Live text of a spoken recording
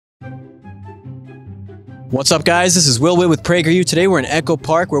What's up, guys? This is Witt with PragerU. Today we're in Echo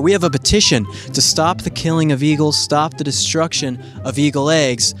Park where we have a petition to stop the killing of eagles, stop the destruction of eagle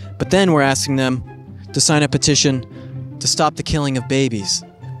eggs, but then we're asking them to sign a petition to stop the killing of babies.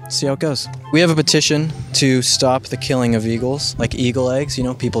 See how it goes. We have a petition to stop the killing of eagles, like eagle eggs. You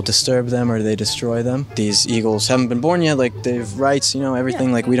know, people disturb them or they destroy them. These eagles haven't been born yet, like they have rights, you know, everything.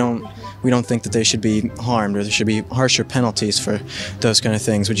 Yeah. Like we don't think that they should be harmed, or there should be harsher penalties for those kind of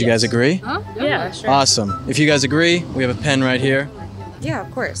things. Would you guys agree? Huh? Yeah, sure. Awesome. If you guys agree, we have a pen right here. Yeah,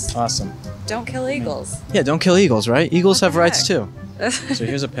 of course. Awesome. Don't kill eagles. Yeah, don't kill eagles, right? Eagles have rights too. So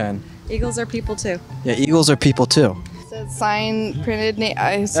here's a pen. Eagles are people too. Yeah, eagles are people too. Sign printed name.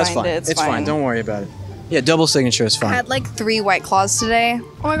 I signed That's fine. it. It's fine. Don't worry about it. Yeah, double signature is fine. I had like 3 White Claws today.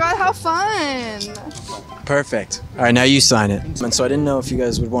 Oh my god, how fun! Perfect. All right, now you sign it. And so I didn't know if you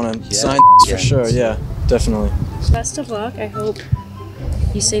guys would want to sign this for sure. Yeah, definitely. Best of luck. I hope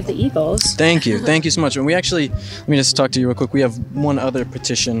you save the eagles. Thank you. Thank you so much. And we actually, let me just talk to you real quick. We have one other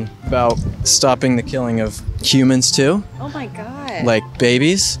petition about stopping the killing of humans too. Oh my god. Like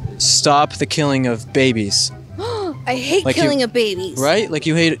babies. Stop the killing of babies. I hate like killing of babies. Right? Like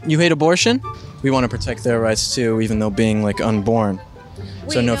you hate abortion? We want to protect their rights too, even though being like unborn.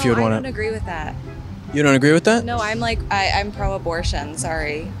 Wait, so I know if you would want to. I don't agree with that. You don't agree with that? No, I'm pro-abortion.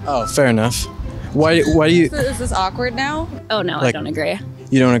 Sorry. Oh, fair enough. Why do you? Is this awkward now? Oh no, I don't agree.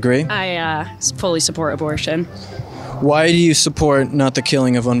 You don't agree? I fully support abortion. Why do you support not the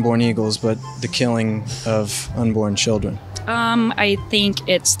killing of unborn eagles, but the killing of unborn children? I think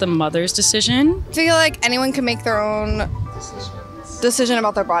it's the mother's decision. I feel like anyone can make their own decision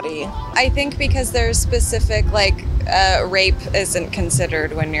about their body. I think because there's specific, like, rape isn't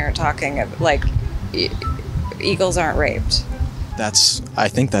considered when you're talking of, like, eagles aren't raped. I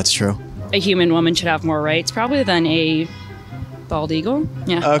think that's true. A human woman should have more rights, probably, than a bald eagle.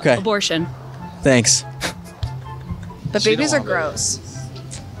 Yeah. Okay. Abortion. Thanks. But babies are gross.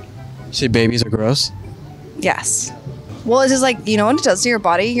 You say babies are gross? Yes. Well, it's just like, you know what it does to your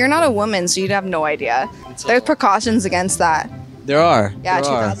body? You're not a woman, so you'd have no idea. There's precautions against that. There are. Yeah, there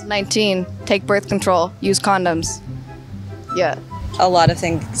 2019. Take birth control. Use condoms. Yeah. A lot of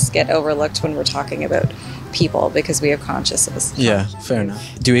things get overlooked when we're talking about people because we have consciousness. Yeah, fair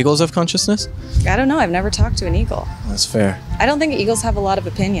enough. Do eagles have consciousness? I don't know. I've never talked to an eagle. That's fair. I don't think eagles have a lot of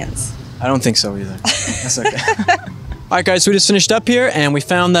opinions. I don't think so either. That's okay. All right, guys, we just finished up here, and we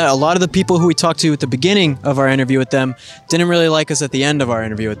found that a lot of the people who we talked to at the beginning of our interview with them didn't really like us at the end of our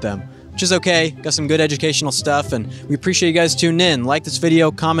interview with them, which is okay. Got some good educational stuff, and we appreciate you guys tuning in. Like this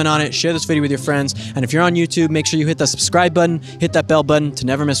video, comment on it, share this video with your friends, and if you're on YouTube, make sure you hit that subscribe button, hit that bell button to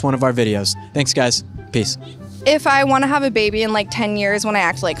never miss one of our videos. Thanks, guys. Peace. If I want to have a baby in like 10 years when I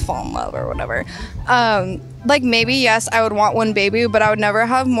actually like fall in love or whatever, like maybe, yes, I would want one baby, but I would never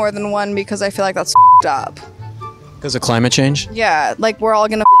have more than one because I feel like that's f***ed up. Because of climate change? Yeah, like we're all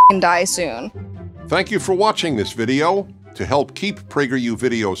gonna die soon. Thank you for watching this video. To help keep PragerU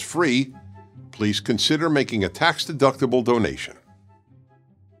videos free, please consider making a tax-deductible donation.